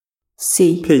C.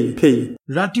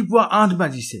 ৰাতিপুৱা 8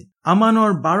 বাজিছে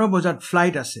আমানৰ 12 বজাত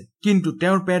ফ্লাইট আছে কিন্তু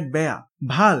তেওঁৰ পেট বেয়া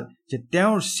ভাল যে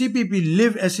তেওঁৰ CPP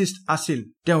লিভ এছিষ্ট আছিল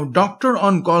তেওঁ ডক্টৰ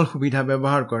অন কল সুবিধা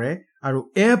ব্যৱহাৰ কৰে আৰু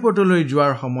এয়াৰপৰ্টলৈ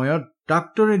যোৱাৰ সময়ত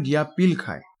ডাক্তৰে দিয়া পিল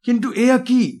খায় কিন্তু এয়া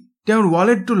কি তেওঁৰ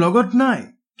ৱালেটটো লগত নাই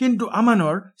কিন্তু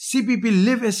আমানৰ CPP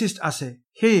লিভ এছিষ্ট আছে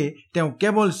হেয়ে তেওঁ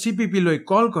কেৱল CPP লৈ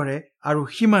কল কৰে আৰু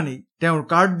হিমানেই তেওঁৰ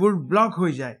কাৰ্ডবোৰ ব্লক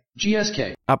হৈ যায় GSK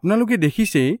আপোনালোকে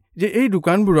দেখিছে যে এই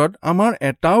দোকানবোৰত আমাৰ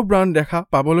এটাও ব্ৰাণ্ড দেখা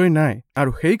পাবলৈ নাই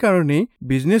আৰু সেই কাৰণেই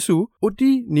বিজনেছো অতি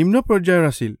নিম্ন পৰ্যায়ৰ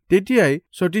আছিল তেতিয়াই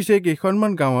সতীশে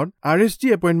কেইখনমান গাঁৱত RSD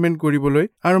এপইণ্টমেণ্ট কৰিবলৈ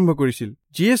আৰম্ভ কৰিছিল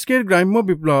GSKৰ গ্ৰাম্য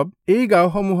বিপ্লৱ এই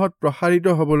গাঁওসমূহত প্ৰসাৰিত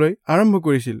হ'বলৈ আৰম্ভ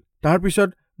কৰিছিল তাৰ পিছত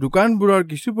দোকানবোৰৰ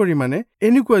কিছু পৰিমাণে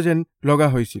এনেকুৱা যেন লগা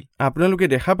হৈছিল আপোনালোকে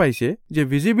দেখা পাইছে যে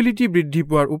ভিজিবিলিটি বৃদ্ধি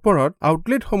পোৱাৰ ওপৰত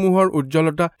আউটলেটসমূহৰ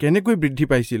উজ্জ্বলতা কেনেকৈ বৃদ্ধি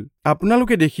পাইছিল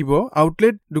আপোনালোকে দেখিব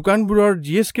আউটলেট দোকানবোৰৰ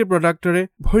GSK প্ৰডাক্টৰে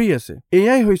ভৰি আছে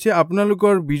এয়াই হৈছে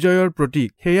আপোনালোকৰ বিজয়ৰ প্ৰতীক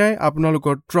হেয়াই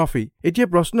আপোনালোকৰ ট্ৰফি এতিয়া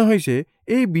প্ৰশ্ন হৈছে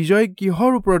এই বিজয়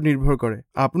কিহৰ ওপৰত নিৰ্ভৰ কৰে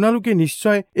আপোনালোকে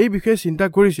নিশ্চয় এই বিষয়ে চিন্তা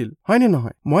কৰিছিল হয়নে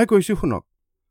নহয় মই কৈছো শুনক